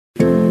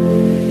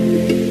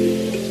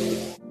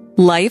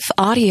Life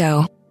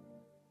Audio.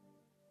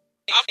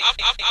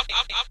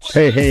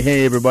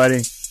 Hey,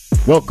 everybody.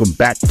 Welcome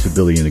back to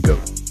Billy and the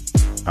Goat.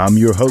 I'm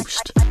your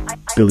host,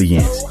 Billy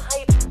Yancey.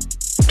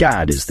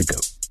 God is the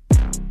GOAT.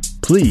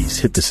 Please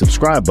hit the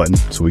subscribe button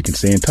so we can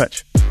stay in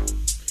touch.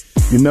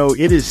 You know,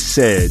 it is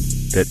said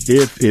that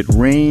if it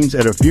rains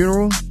at a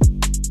funeral,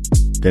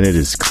 then it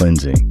is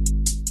cleansing.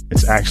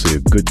 It's actually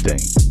a good thing.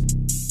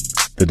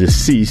 The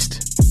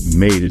deceased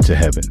made it to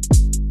heaven.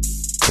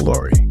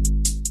 Glory.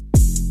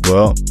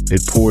 Well,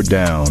 it poured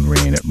down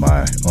rain at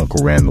my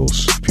Uncle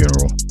Randall's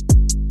funeral.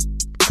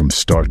 From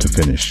start to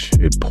finish,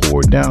 it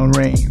poured down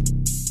rain.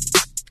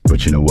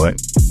 But you know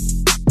what?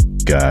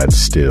 God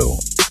still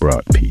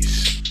brought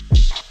peace.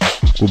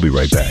 We'll be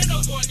right back.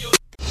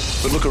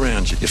 But look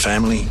around you. Your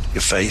family,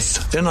 your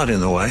faith, they're not in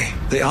the way.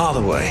 They are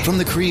the way. From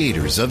the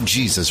creators of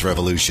Jesus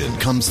Revolution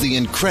comes the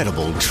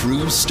incredible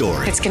true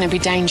story. It's going to be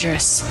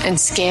dangerous and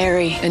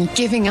scary, and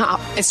giving up,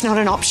 it's not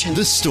an option.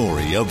 The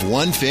story of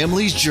one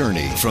family's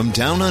journey from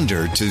down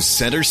under to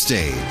center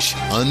stage.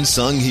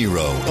 Unsung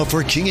Hero, a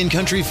For King and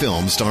Country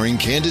film starring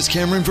Candace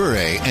Cameron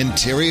Bure and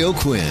Terry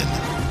O'Quinn.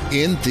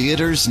 In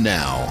theaters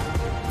now.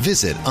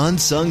 Visit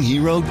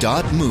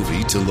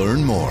unsunghero.movie to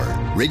learn more.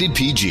 Rated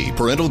PG.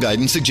 Parental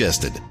guidance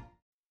suggested.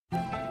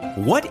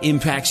 What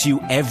impacts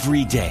you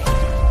every day?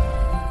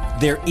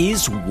 There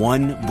is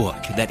one book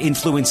that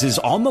influences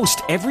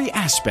almost every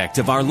aspect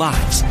of our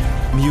lives.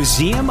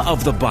 Museum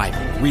of the Bible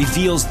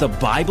reveals the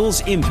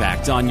Bible's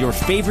impact on your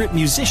favorite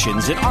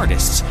musicians and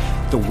artists,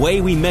 the way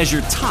we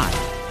measure time,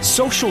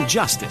 social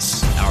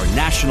justice, our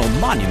national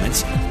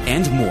monuments,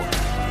 and more.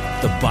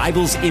 The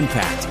Bible's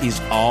impact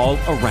is all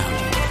around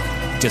you.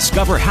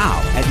 Discover how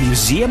at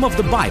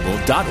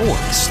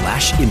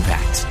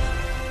museumofthebible.org/impact.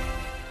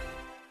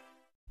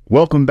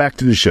 Welcome back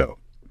to the show.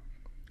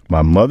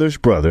 My mother's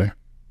brother,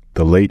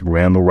 the late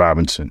Randall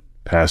Robinson,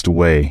 passed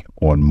away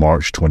on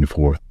March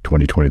 24th,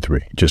 2023,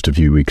 just a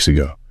few weeks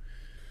ago.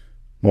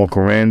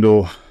 Uncle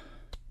Randall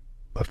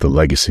left a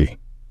legacy.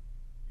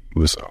 He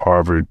was a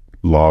Harvard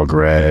law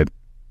grad,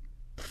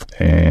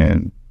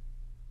 and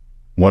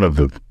one of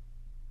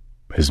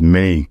his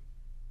many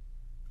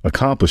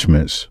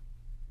accomplishments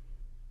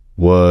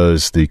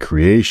was the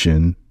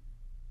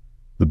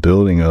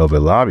building of a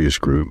lobbyist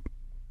group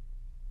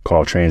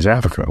called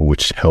Trans-Africa,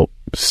 which helped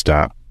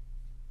stop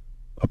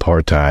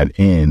apartheid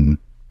in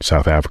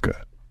South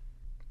Africa.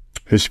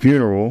 His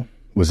funeral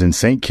was in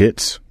St.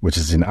 Kitts, which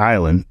is an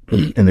island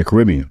in the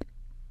Caribbean.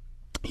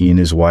 He and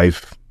his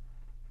wife,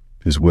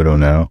 his widow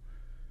now,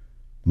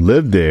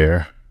 lived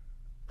there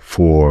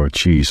for,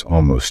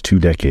 almost 2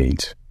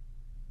 decades.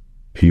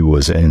 He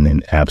was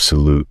an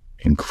absolute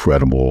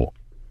incredible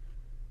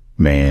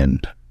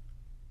man,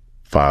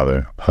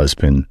 father,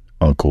 husband,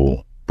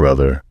 uncle,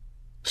 brother,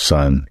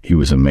 son. He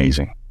was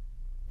amazing.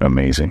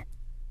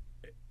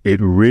 It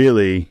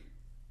really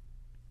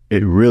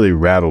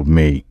rattled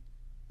me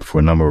for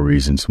a number of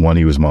reasons. One,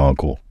 he was my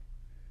uncle.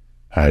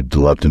 I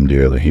loved him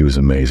dearly. He was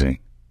amazing.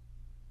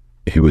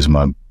 He was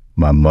my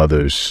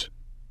mother's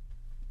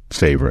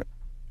favorite.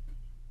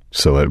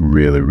 So it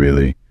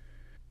really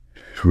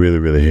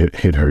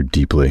hit her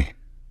deeply,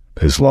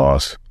 his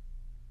loss.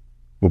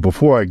 Well,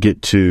 before I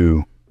get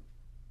to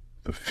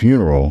the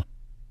funeral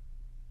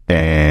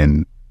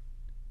and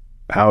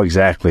how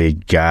exactly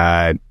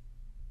God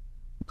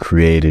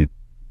created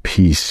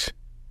peace,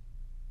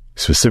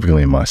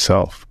 specifically in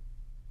myself,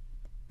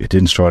 it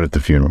didn't start at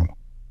the funeral.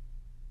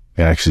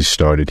 It actually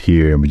started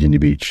here in Virginia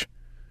Beach.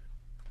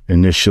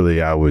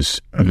 Initially, I was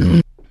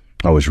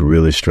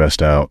really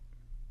stressed out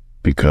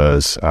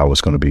because I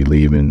was going to be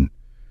leaving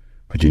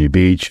Virginia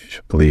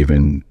Beach,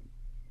 leaving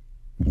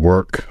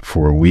work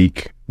for a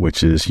week,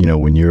 which is,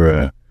 when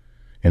you're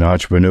an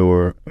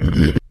entrepreneur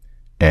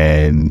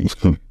and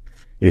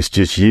it's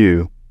just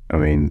you. I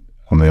mean,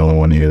 I'm the only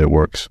one here that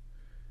works.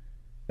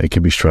 It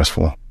can be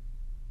stressful.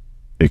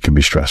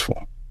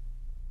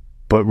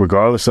 But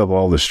regardless of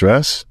all the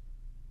stress,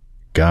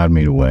 God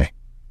made a way.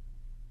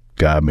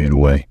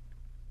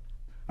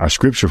 Our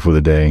scripture for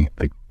the day: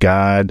 the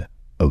God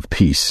of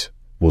peace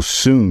will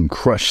soon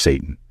crush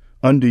Satan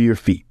under your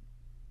feet.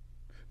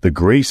 The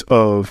grace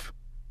of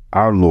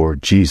our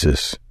Lord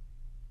Jesus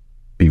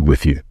be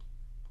with you.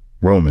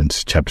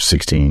 Romans chapter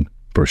 16,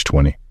 verse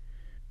 20.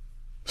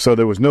 So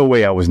there was no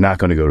way I was not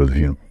going to go to the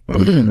funeral.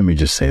 Let me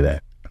just say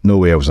that. No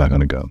way I was not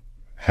going to go.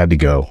 Had to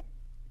go.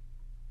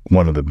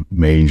 One of the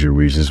major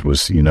reasons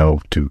was,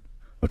 to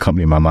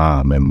accompany my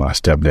mom and my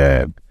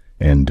stepdad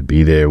and to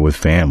be there with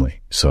family.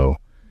 So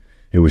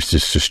it was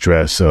just the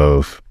stress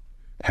of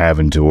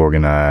having to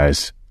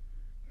organize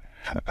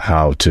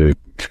how to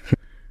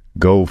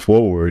go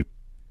forward,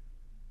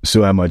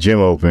 still have my gym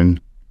open,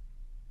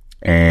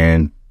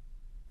 and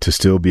to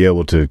still be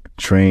able to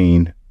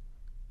train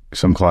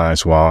some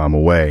clients while I'm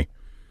away.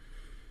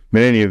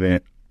 But in any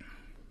event,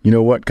 you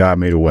know what? God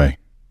made a way.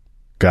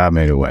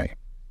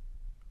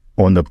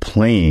 On the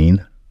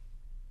plane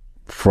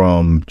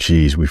from,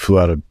 we flew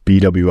out of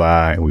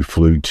BWI and we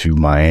flew to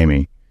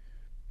Miami.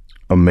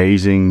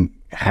 Amazing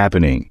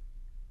happening.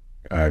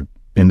 I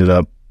ended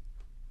up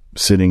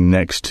sitting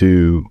next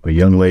to a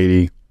young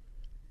lady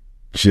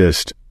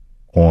just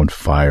on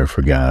fire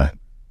for God.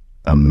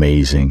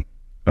 Amazing,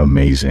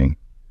 amazing.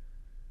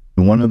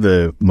 One of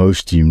the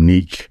most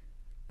unique,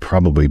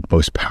 probably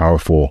most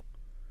powerful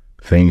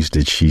things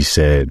that she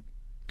said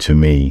to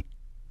me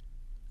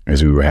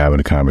as we were having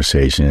a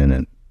conversation,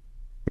 and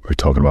we were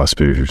talking about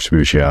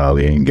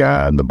spirituality and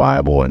God and the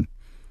Bible, and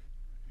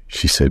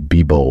she said,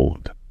 "Be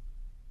bold."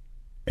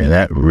 And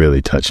that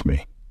really touched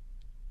me.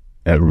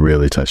 That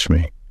really touched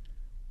me.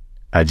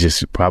 I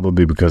just,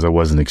 probably because I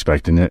wasn't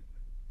expecting it.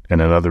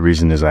 And another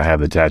reason is I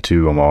have the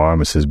tattoo on my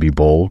arm. It says, "Be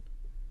bold."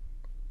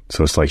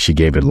 So it's like she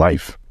gave it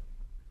life.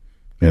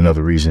 And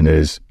another reason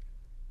is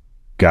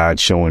God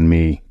showing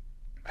me,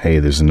 hey,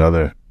 there's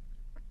a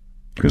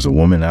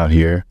woman out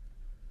here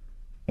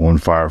on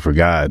fire for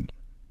God.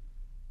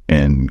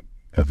 And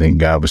I think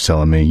God was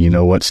telling me, you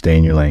know what? Stay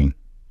in your lane.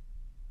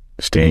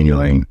 Stay in your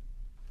lane.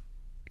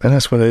 And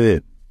that's what I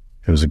did.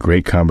 It was a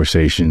great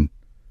conversation.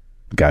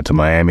 Got to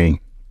Miami.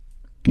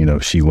 You know,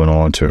 she went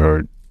on to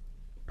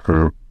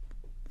her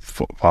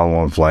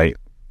follow-on flight.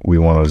 We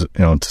went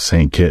on to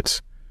St.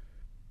 Kitts.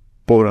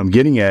 But what I'm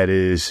getting at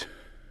is,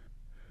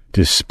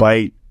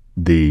 despite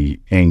the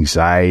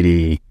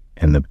anxiety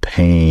and the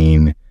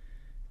pain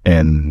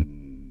and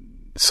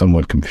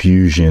somewhat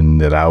confusion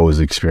that I was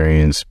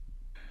experiencing,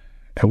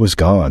 it was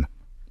gone,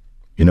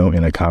 in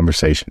a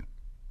conversation.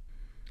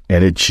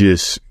 And it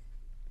just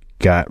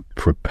got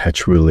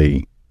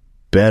perpetually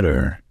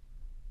better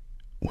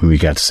when we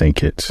got to St.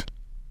 Kitts.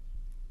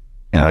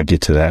 And I'll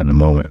get to that in a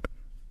moment.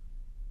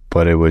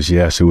 But it was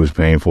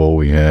painful.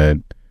 We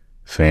had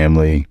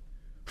family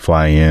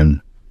fly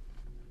in.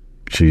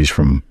 She's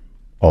from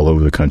all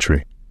over the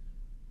country.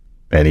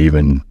 And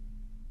even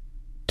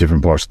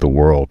different parts of the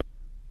world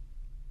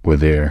were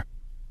there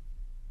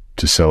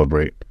to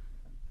celebrate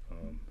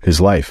his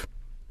life.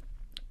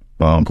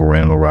 My Uncle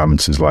Randall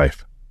Robinson's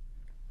life.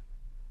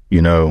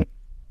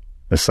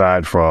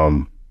 Aside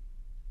from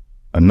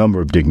a number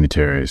of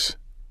dignitaries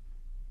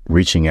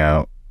reaching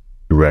out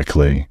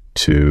directly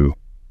to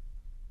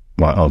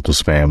my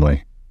uncle's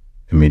family,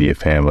 immediate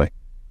family,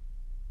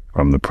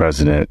 from the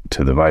president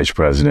to the vice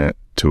president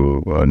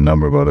to a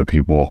number of other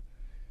people,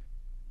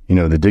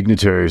 the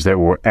dignitaries that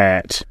were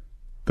at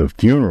the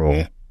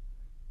funeral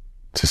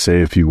to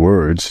say a few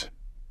words.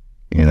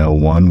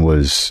 One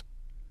was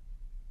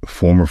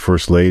former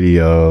First Lady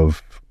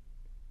of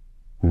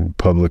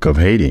Republic of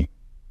Haiti.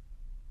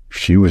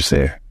 She was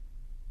there.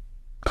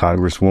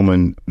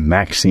 Congresswoman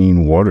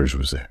Maxine Waters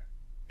was there.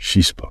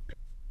 She spoke.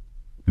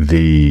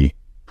 The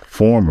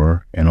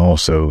former and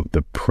also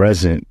the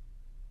present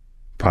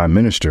Prime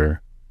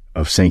Minister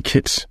of St.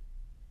 Kitts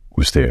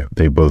was there.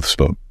 They both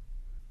spoke.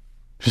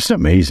 Just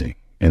amazing.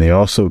 And they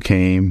also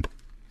came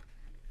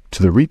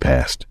to the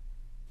repast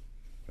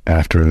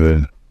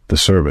after the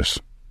service.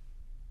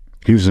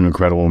 He was an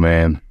incredible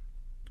man.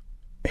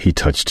 He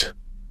touched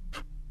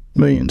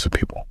millions of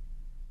people.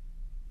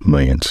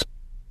 Millions.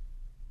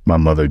 My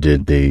mother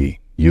did the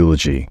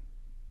eulogy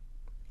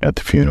at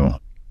the funeral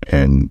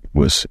and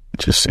was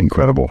just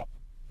incredible.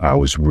 I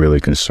was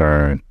really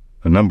concerned.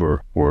 A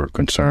number were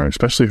concerned,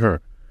 especially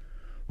her,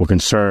 were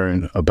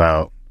concerned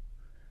about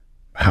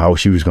how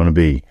she was going to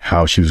be,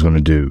 how she was going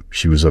to do.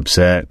 She was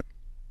upset,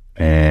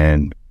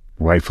 and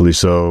rightfully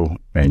so.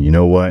 And you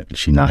know what?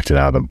 She knocked it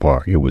out of the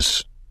park. It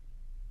was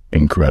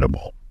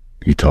incredible.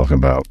 You're talking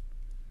about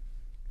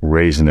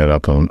raising it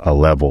up on a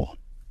level.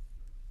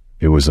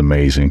 It was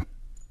amazing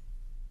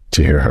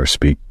to hear her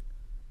speak.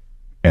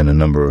 And a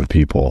number of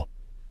people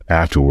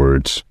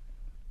afterwards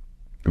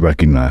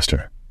recognized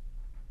her.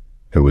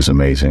 It was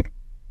amazing.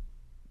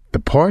 The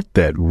part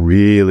that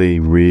really,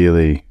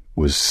 really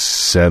was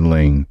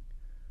settling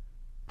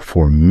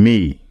for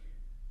me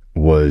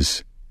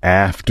was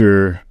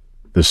after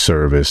the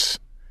service,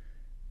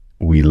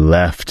 we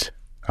left.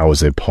 I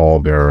was a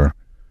pallbearer. I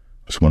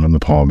was one of the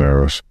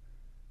pallbearers.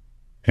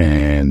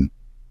 And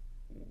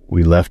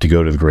we left to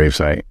go to the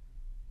gravesite.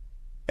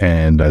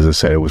 And as I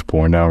said, it was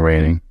pouring down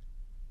raining.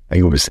 I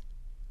think it was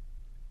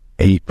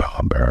 8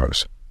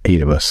 pallbearers,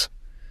 8 of us.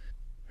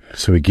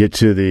 So we get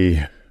to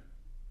the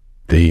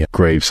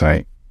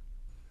gravesite.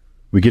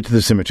 We get to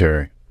the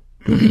cemetery.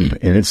 And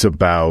it's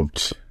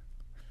about,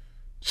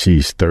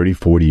 30,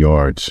 40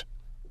 yards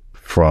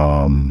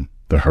from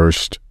the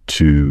hearse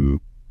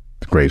to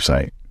the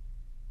gravesite.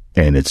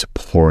 And it's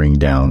pouring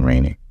down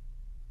raining.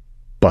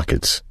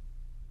 Buckets.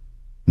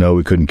 No,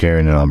 we couldn't carry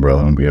an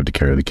umbrella, and we have to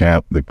carry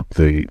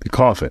the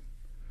coffin.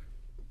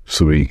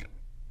 So we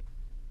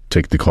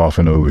take the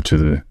coffin over to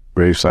the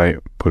gravesite,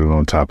 put it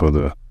on top of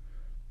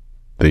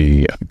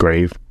the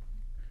grave.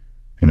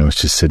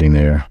 It's just sitting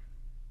there.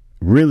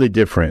 Really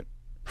different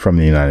from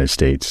the United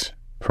States,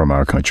 from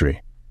our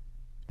country,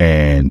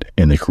 and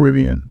in the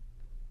Caribbean.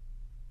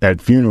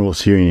 At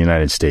funerals here in the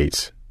United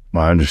States,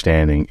 my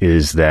understanding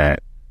is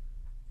that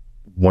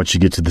once you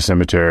get to the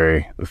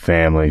cemetery, the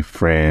family,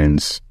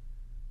 friends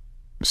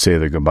say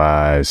their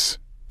goodbyes,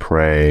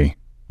 pray,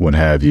 what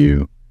have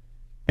you,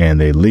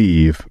 and they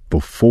leave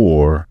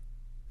before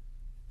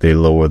they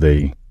lower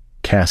the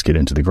casket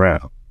into the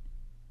ground.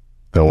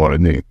 They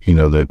want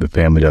to, that the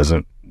family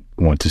doesn't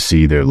want to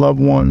see their loved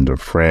one or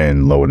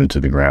friend lowered into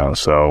the ground.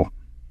 So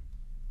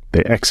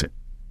they exit.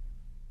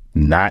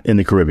 Not in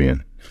the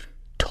Caribbean.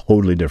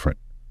 Totally different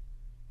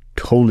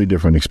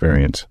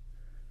experience.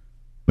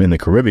 In the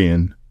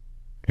Caribbean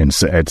and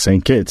at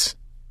St. Kitts,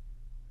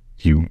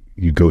 you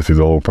go through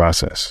the whole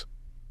process.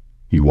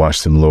 You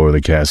watch them lower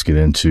the casket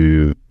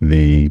into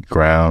the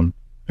ground,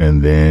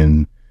 and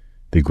then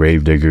the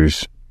grave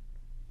diggers,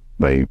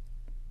 they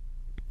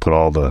put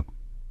all the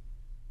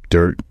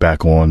dirt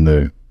back on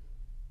the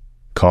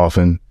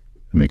coffin,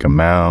 make a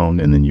mound,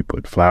 and then you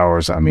put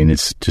flowers. I mean,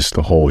 it's just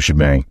the whole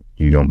shebang.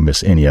 You don't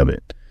miss any of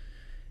it.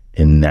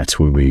 And that's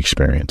what we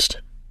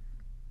experienced.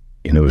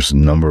 And there was a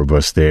number of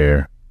us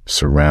there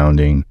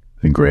surrounding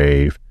the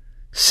grave,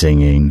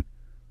 singing,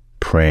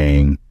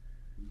 praying.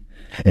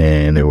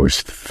 And there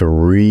was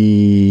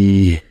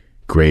 3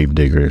 grave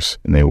diggers,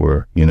 and they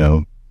were,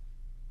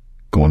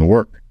 going to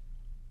work,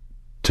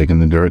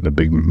 taking the dirt, the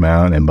big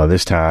mound. And by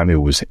this time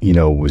it was,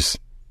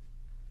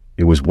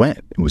 it was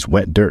wet. It was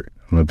wet dirt.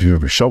 I don't know if you've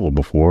ever shoveled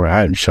before. I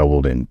hadn't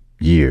shoveled in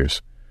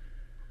years,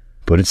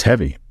 but it's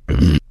heavy.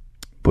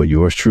 But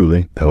yours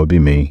truly, that would be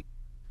me,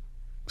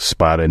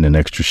 spotted an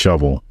extra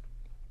shovel,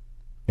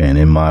 and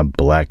in my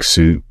black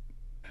suit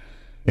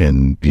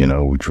and,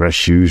 dress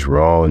shoes,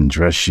 we're all in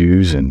dress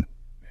shoes and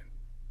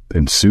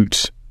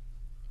suits.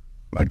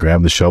 I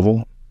grabbed the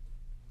shovel,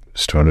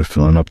 started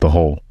filling up the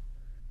hole.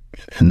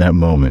 In that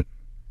moment,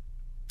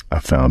 I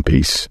found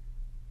peace.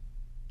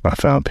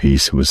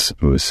 It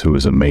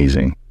was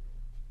amazing.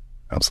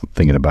 I was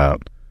thinking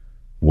about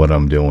what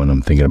I'm doing.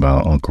 I'm thinking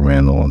about Uncle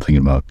Randall. I'm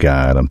thinking about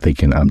God. I'm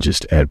thinking I'm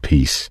just at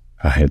peace.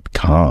 I had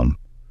calm.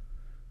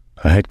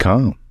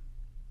 The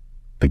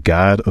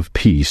God of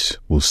peace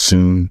will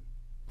soon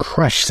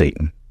crush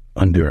Satan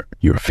under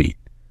your feet.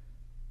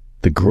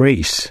 The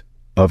grace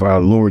of our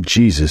Lord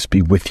Jesus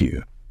be with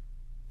you.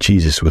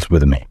 Jesus was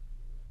with me.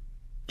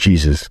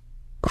 Jesus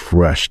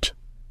crushed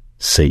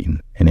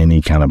Satan and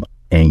any kind of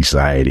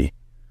anxiety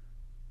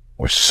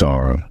or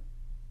sorrow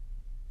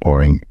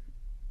or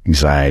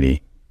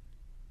anxiety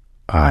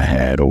I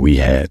had or we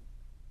had,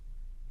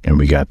 and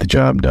we got the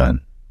job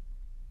done.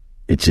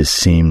 It just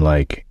seemed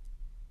like,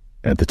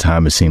 at the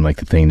time, it seemed like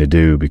the thing to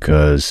do,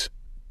 because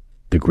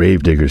the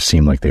grave diggers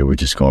seemed like they were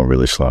just going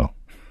really slow.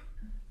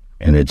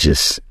 And it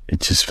just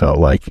felt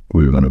like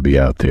we were going to be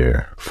out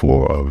there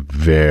for a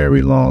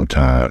very long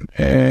time.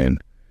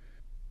 And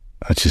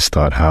I just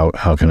thought,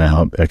 how can I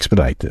help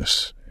expedite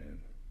this?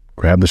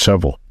 Grabbed the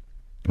shovel,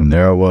 and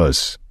there I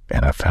was,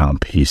 and I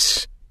found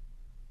peace.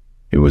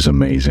 It was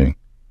amazing.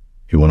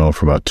 It went on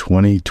for about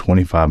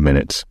 20-25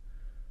 minutes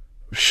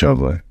of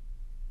shoveling.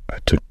 I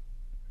took a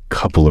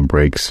couple of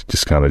breaks,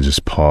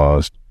 just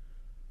paused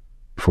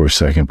for a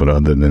second. But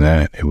other than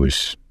that, it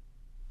was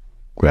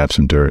grab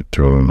some dirt,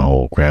 throw it in the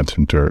hole, grab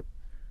some dirt.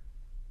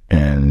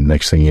 And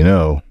next thing you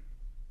know,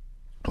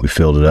 we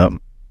filled it up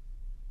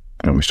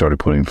and we started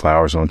putting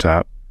flowers on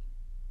top,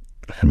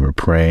 and we're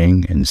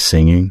praying and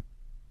singing.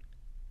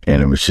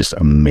 And it was just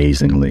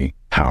amazingly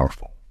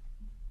powerful.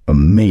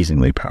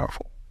 Amazingly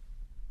powerful.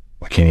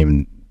 I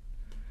can't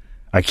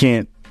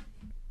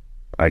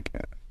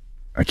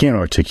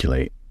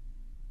articulate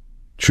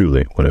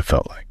truly what it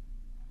felt like.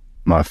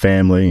 My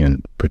family,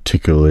 and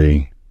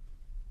particularly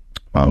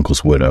my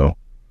uncle's widow,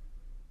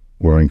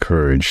 were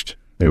encouraged.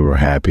 They were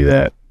happy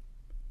that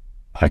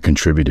I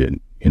contributed,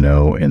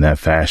 in that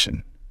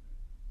fashion.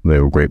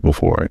 They were grateful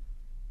for it.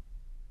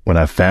 What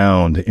I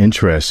found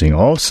interesting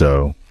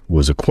also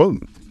was a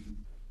quote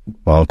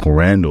Uncle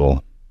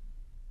Randall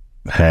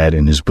had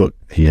in his book.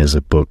 He has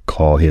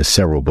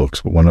several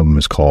books, but one of them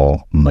is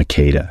called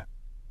Makeda.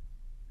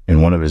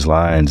 And one of his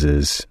lines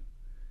is,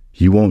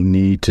 "You won't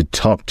need to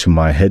talk to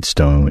my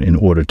headstone in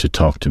order to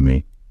talk to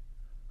me.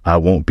 I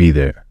won't be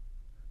there.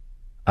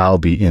 I'll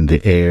be in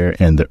the air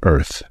and the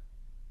earth.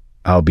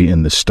 I'll be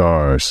in the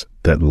stars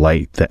that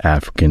light the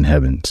African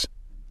heavens.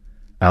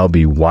 I'll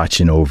be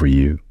watching over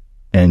you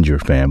and your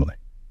family.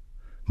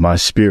 My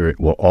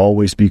spirit will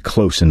always be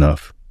close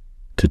enough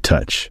to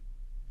touch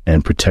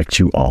and protect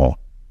you all.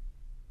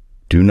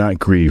 Do not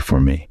grieve for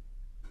me.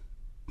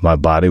 My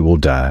body will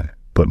die,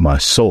 but my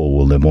soul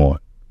will live on.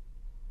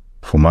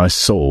 For my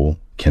soul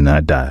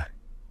cannot die.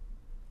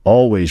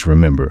 Always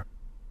remember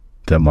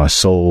that my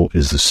soul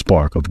is the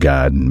spark of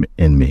God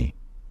in me."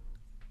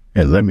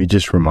 And let me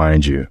just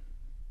remind you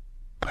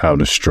how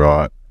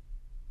distraught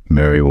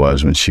Mary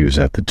was when she was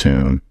at the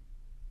tomb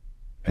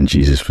and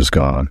Jesus was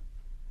gone.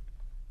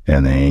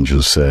 And the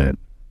angel said,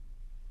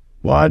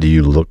 "Why do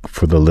you look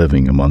for the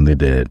living among the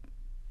dead?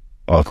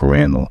 Uncle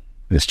Randall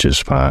is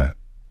just fine.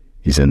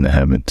 He's in the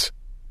heavens.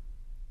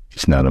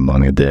 He's not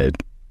among the dead.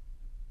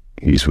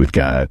 He's with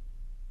God.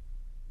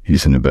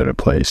 He's in a better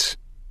place.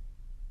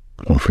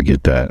 Don't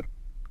forget that.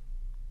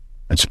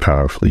 It's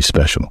powerfully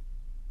special,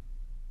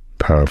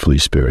 powerfully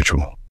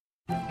spiritual."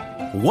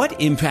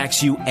 What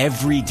impacts you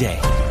every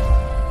day?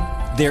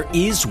 There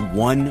is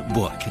one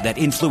book that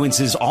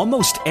influences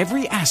almost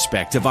every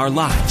aspect of our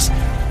lives.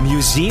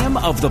 Museum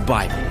of the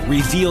Bible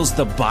reveals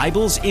the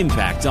Bible's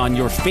impact on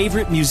your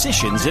favorite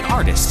musicians and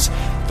artists,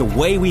 the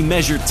way we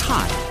measure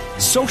time,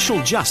 social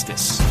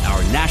justice,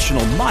 our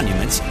national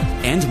monuments,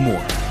 and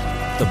more.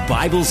 The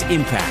Bible's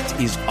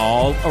impact is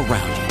all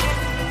around you.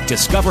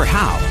 Discover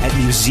how at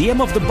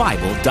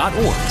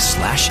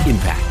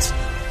museumofthebible.org/impact.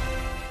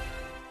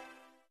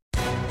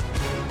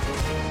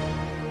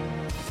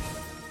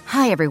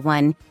 Hi,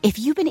 everyone. If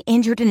you've been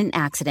injured in an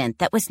accident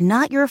that was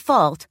not your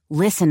fault,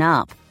 listen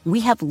up.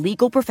 We have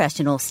legal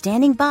professionals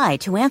standing by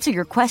to answer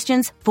your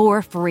questions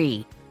for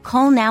free.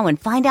 Call now and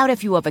find out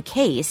if you have a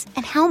case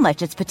and how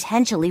much it's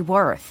potentially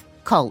worth.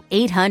 Call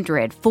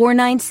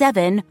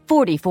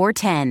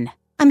 800-497-4410.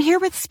 I'm here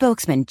with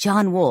spokesman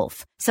John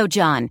Wolf. So,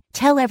 John,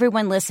 tell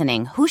everyone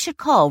listening who should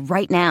call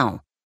right now.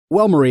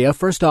 Well, Maria,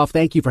 first off,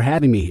 thank you for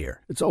having me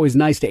here. It's always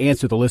nice to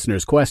answer the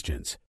listeners'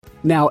 questions.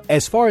 Now,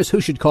 as far as who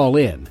should call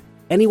in,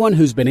 anyone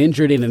who's been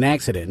injured in an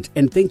accident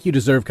and think you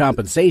deserve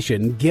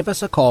compensation, give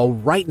us a call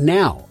right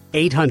now.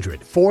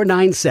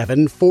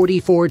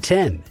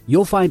 800-497-4410.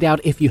 You'll find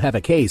out if you have a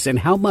case and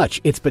how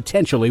much it's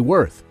potentially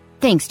worth.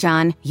 Thanks,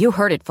 John. You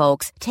heard it,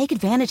 folks. Take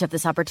advantage of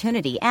this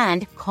opportunity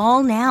and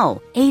call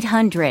now.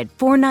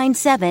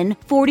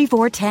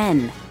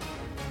 800-497-4410.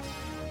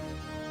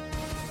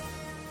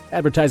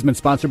 Advertisement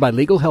sponsored by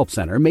Legal Help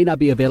Center. May not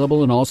be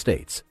available in all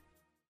states.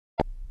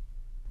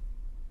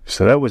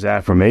 So that was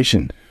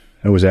affirmation.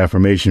 That was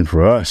affirmation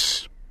for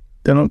us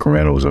that Uncle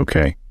Randall was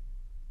okay.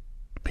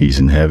 He's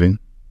in heaven,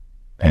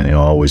 and he'll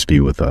always be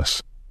with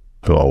us.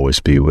 He'll always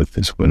be with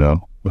his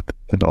widow,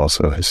 and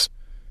also his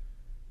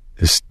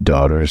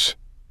daughters,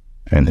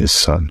 and his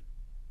son,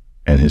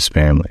 and his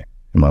family,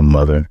 and my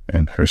mother,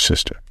 and her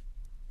sister,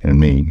 and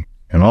me,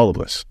 and all of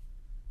us.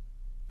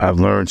 I've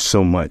learned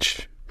so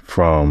much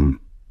from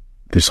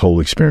this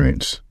whole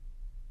experience,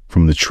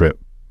 from the trip,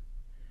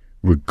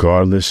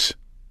 regardless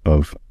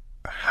of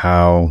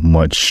how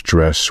much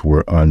stress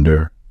we're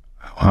under,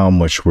 how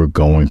much we're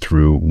going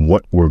through,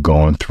 what we're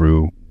going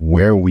through,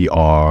 where we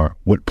are,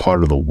 what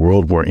part of the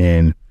world we're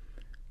in.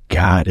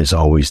 God is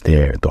always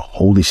there. The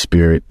Holy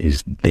Spirit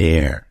is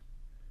there.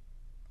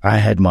 I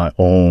had my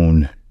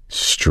own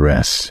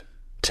stress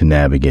to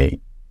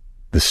navigate.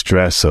 The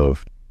stress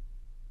of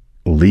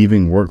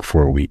leaving work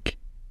for a week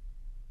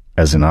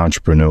as an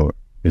entrepreneur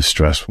is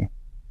stressful.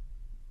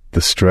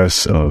 The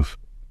stress of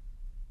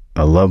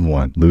a loved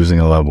one, losing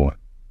a loved one.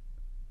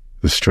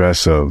 The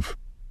stress of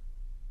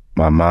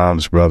my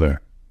mom's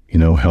brother,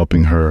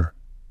 helping her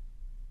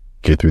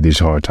get through these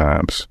hard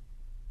times.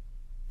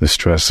 The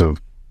stress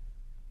of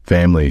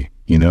family,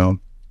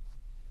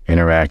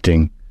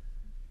 interacting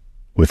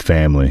with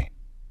family,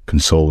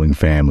 consoling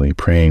family,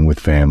 praying with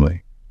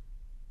family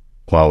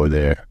while we're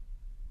there.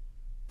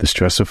 The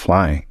stress of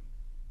flying.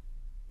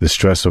 The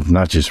stress of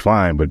not just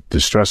flying, but the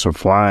stress of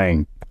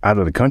flying out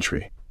of the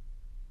country.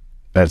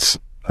 That's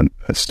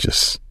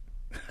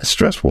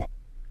stressful.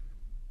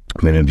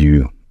 Many of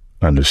you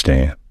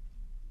understand.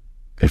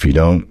 If you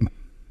don't,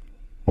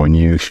 when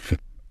you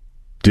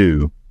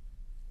do,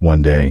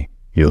 one day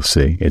you'll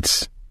see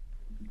it's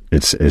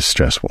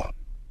stressful.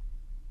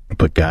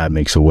 But God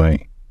makes a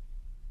way.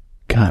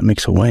 God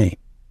makes a way.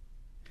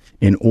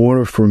 In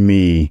order for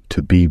me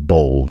to be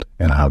bold,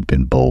 and I've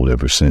been bold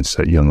ever since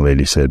that young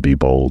lady said, be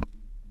bold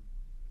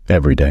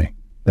every day.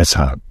 That's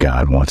how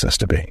God wants us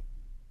to be.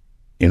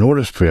 In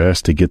order for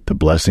us to get the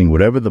blessing,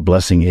 whatever the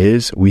blessing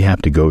is, we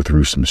have to go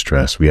through some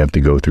stress. We have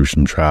to go through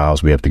some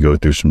trials. We have to go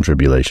through some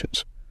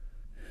tribulations.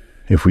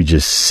 If we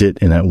just sit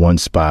in that one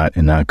spot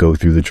and not go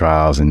through the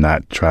trials and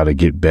not try to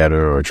get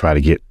better or try to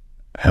get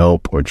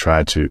help or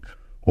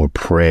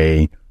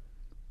pray,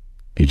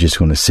 you're just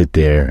going to sit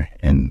there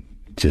and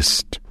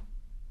just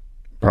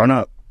burn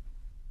up.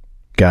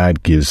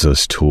 God gives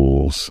us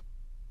tools.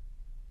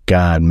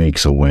 God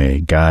makes a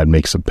way. God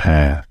makes a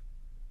path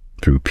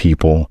through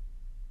people,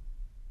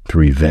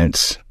 through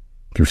events,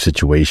 through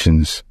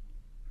situations.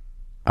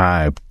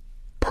 I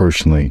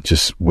personally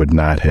just would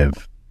not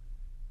have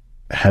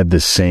had the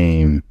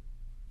same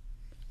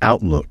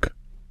outlook,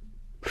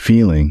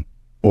 feeling,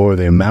 or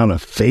the amount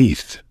of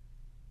faith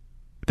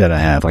that I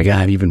have. Like, I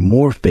have even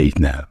more faith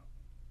now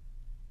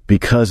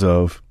because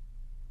of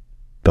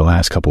the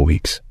last couple of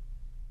weeks.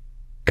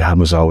 God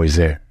was always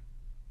there.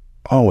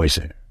 Always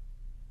there.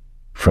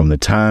 From the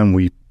time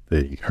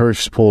the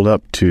hearse pulled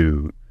up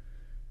to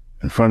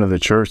in front of the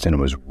church and it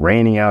was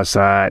raining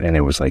outside and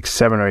it was like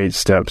 7 or 8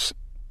 steps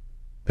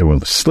that were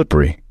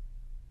slippery.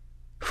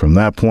 From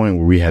that point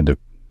where we had to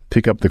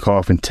pick up the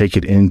coffin, take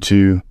it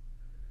into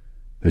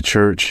the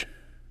church,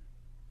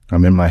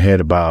 I'm in my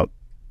head about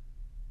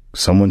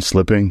someone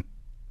slipping,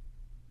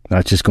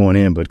 not just going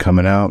in, but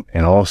coming out,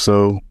 and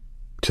also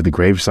to the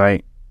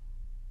gravesite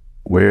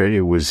where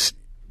it was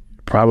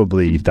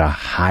probably the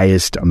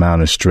highest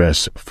amount of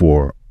stress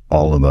for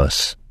all of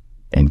us.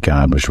 And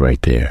God was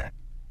right there.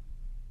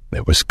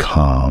 It was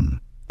calm.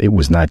 It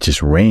was not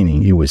just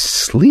raining. It was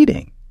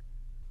sleeting.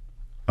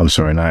 I'm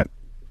sorry, not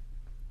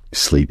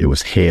sleet. It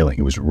was hailing.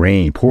 It was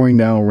rain, pouring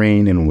down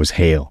rain, and it was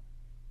hail.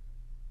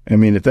 I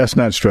mean, if that's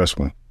not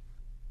stressful,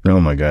 oh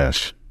my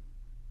gosh,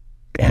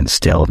 and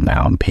still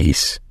found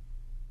peace,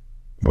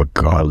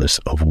 regardless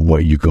of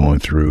what you're going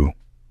through,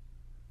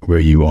 where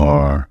you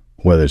are,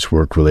 whether it's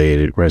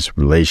work-related,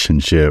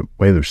 relationship,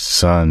 whether it's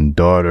son,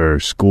 daughter,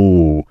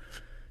 school,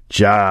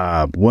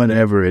 job,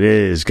 whatever it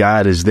is,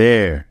 God is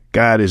there.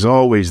 God is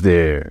always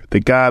there. The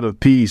God of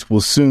peace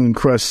will soon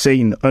crush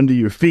Satan under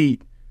your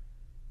feet.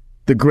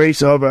 The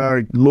grace of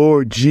our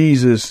Lord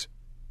Jesus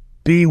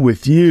be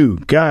with you.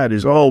 God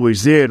is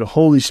always there. The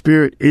Holy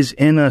Spirit is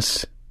in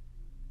us.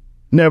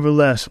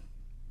 Nevertheless,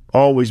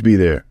 always be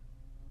there.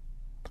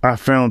 I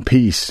found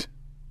peace.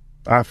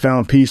 I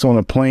found peace on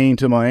a plane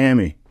to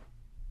Miami.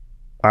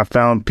 I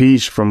found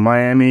peace from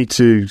Miami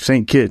to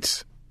St.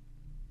 Kitts.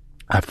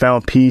 I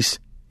found peace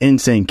in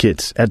St.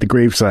 Kitts at the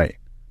gravesite.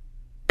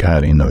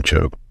 God ain't no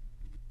joke.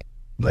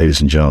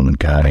 Ladies and gentlemen,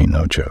 God ain't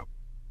no joke.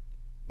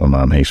 My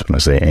mom hates when I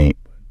say ain't.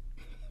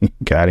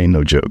 God ain't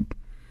no joke.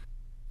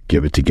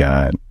 Give it to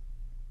God.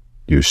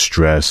 Your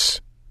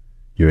stress,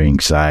 your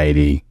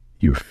anxiety,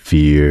 your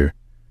fear,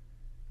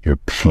 your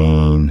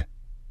pain,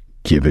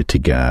 give it to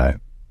God.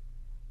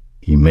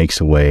 He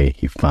makes a way.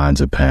 He finds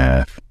a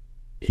path.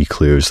 He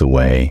clears the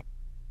way.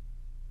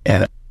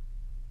 And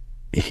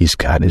he's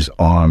got his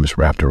arms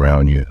wrapped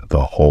around you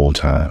the whole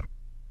time.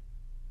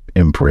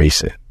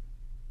 Embrace it.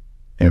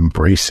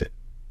 Embrace it.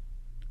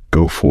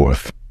 Go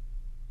forth.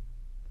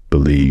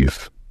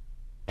 Believe.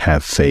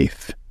 Have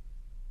faith.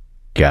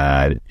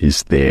 God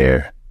is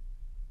there.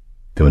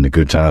 During the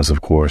good times,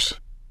 of course,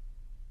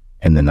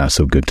 and the not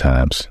so good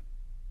times.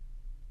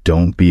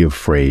 Don't be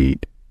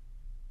afraid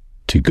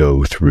to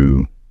go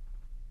through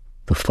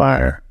the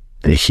fire,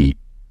 the heat,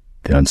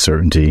 the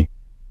uncertainty,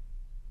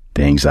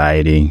 the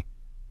anxiety,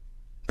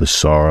 the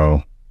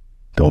sorrow.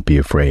 Don't be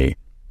afraid.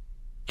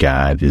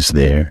 God is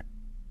there.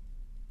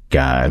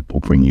 God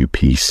will bring you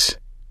peace.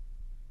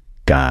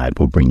 God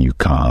will bring you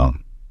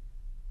calm.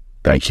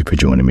 Thank you for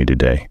joining me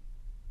today.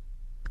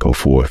 Go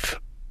forth.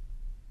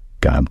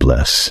 God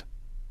bless.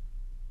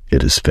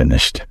 It is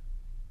finished.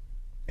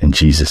 In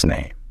Jesus'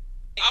 name,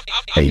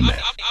 amen.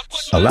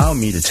 Allow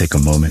me to take a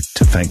moment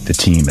to thank the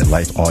team at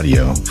Life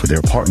Audio for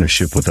their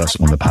partnership with us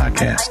on the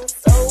podcast.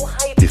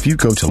 If you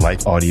go to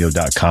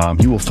lifeaudio.com,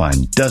 you will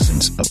find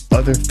dozens of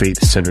other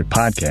faith-centered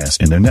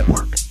podcasts in their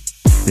network.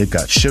 They've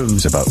got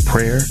shows about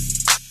prayer,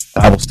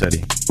 Bible study,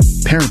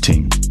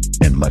 parenting,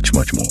 and much,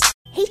 much more.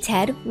 Hey,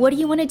 Ted, what do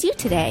you want to do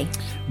today?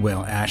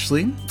 Well,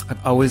 Ashley,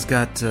 I've always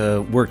got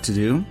work to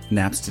do,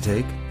 naps to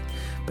take,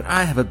 but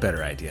I have a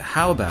better idea.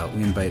 How about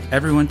we invite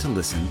everyone to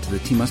listen to the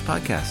Team Us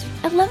podcast?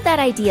 I love that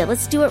idea.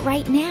 Let's do it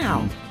right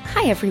now.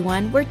 Hi,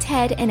 everyone. We're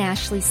Ted and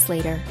Ashley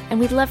Slater, and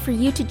we'd love for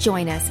you to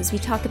join us as we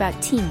talk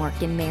about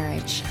teamwork in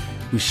marriage.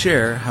 We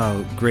share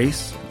how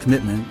grace,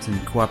 commitment,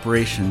 and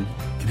cooperation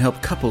can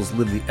help couples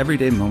live the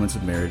everyday moments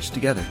of marriage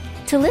together.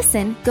 To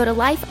listen, go to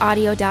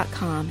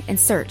lifeaudio.com and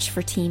search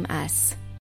for Team Us.